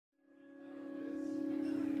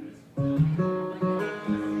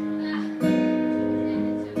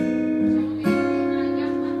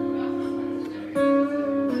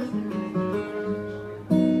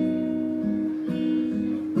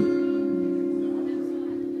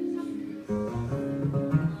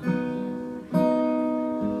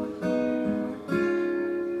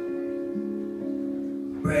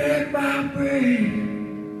Brick by brick,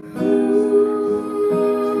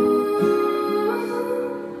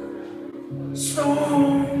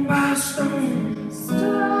 stone by stone,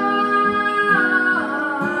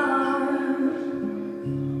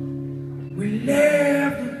 we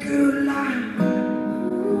lived a good life.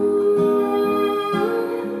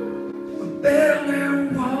 We're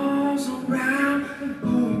building walls around the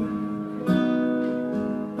home.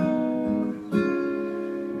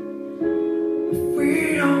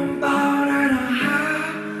 Freedom bought at a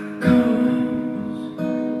high cost,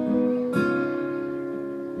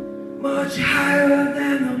 much higher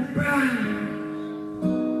than the price.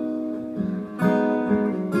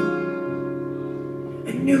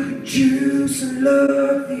 And you could choose to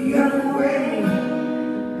look the other way,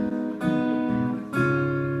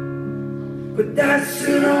 but that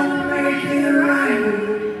still don't make it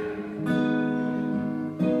right.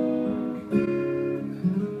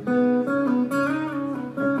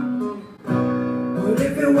 What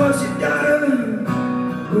if it was your daughter?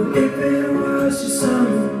 What if it was your son?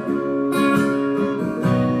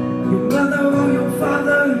 Your mother or your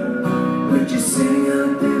father? Would you sing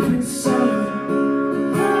a different song?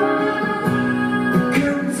 The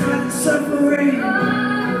curtains hide the suffering,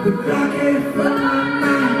 we block it from our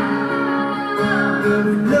mind. We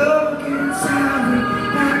look inside, we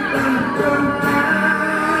act like we're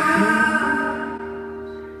blind.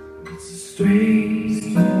 It's a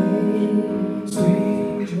strange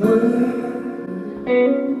world.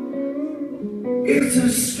 It's a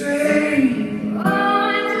strange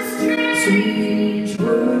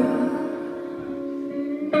world.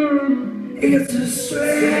 It's a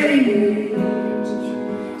strange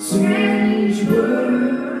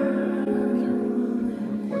world.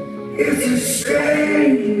 It's a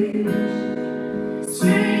strange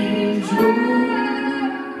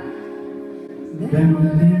world that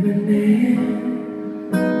we're living in.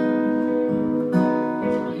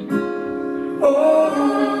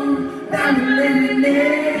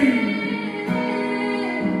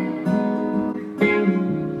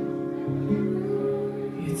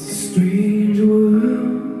 It's a strange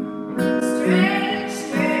world. Strange.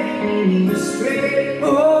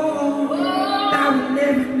 Oh, now we're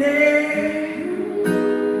living in.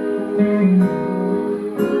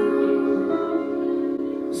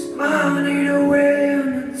 There's money to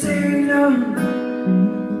win the kingdom,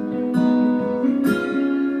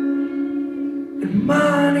 and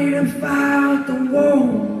money to fight the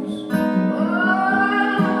wars.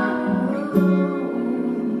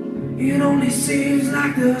 It only seems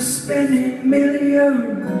like they're spending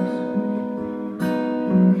millions,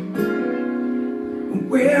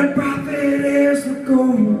 where profit is the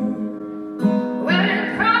goal.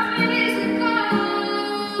 Where profit is the goal.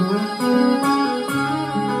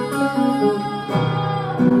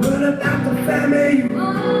 What about the family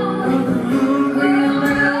of the hungry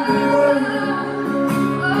around the world?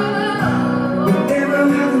 We never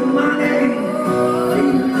have the money,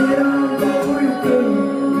 feed a little boy of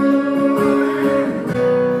gold.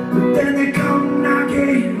 Then they come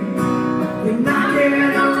knocking, they're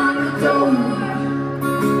knocking on the door.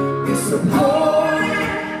 It's the poor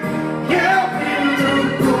helping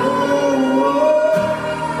the poor.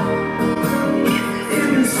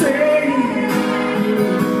 In the strange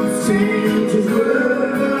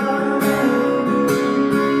world.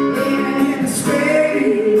 In the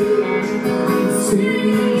strange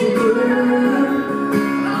world.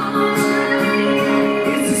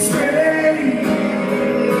 It's a strange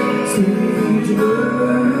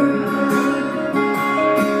world.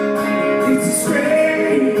 It's a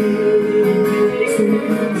strange world.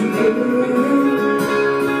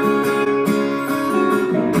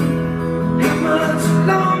 How much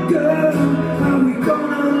longer are we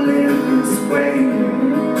gonna live this way?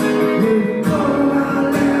 With all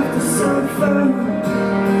our left to suffer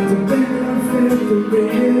to benefit the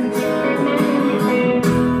rich.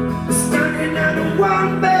 Standing at the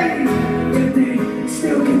one bay, yet they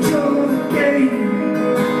still control the game.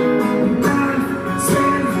 Life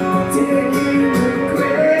spent digging the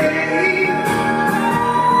grave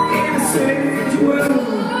in a strange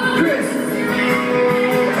world. Chris.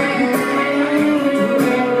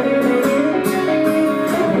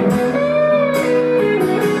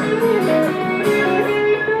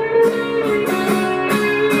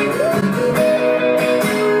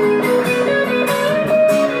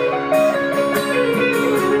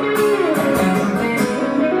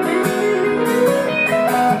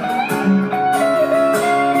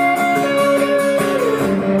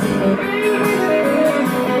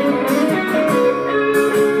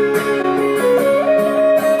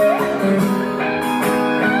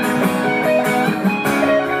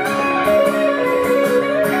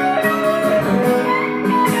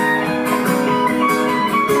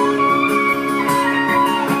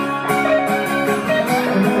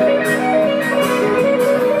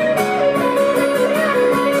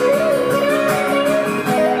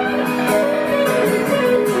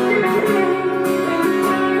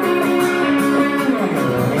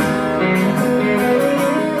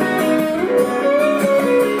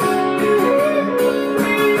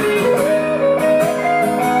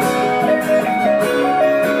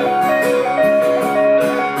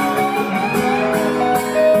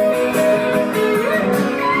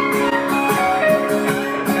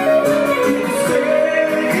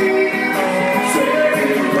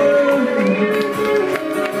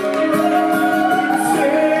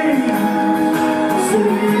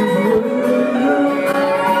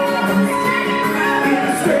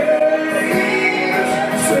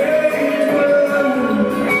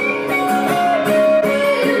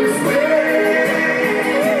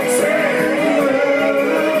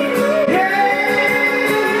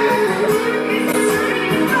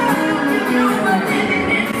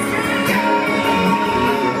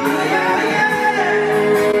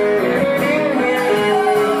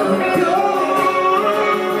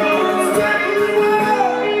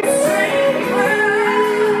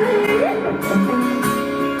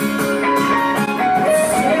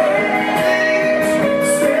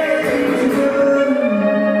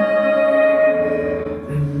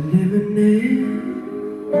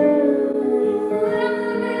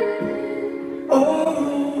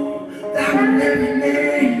 living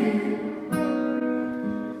in.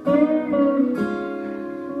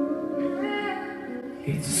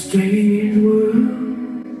 It's a strange world.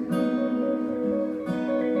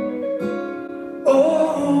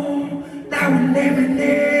 Oh, now we're living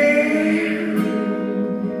there.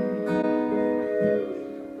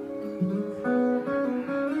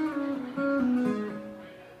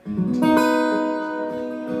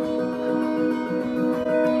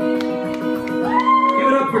 Give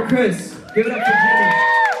it up for Chris. Give it up for Jimmy.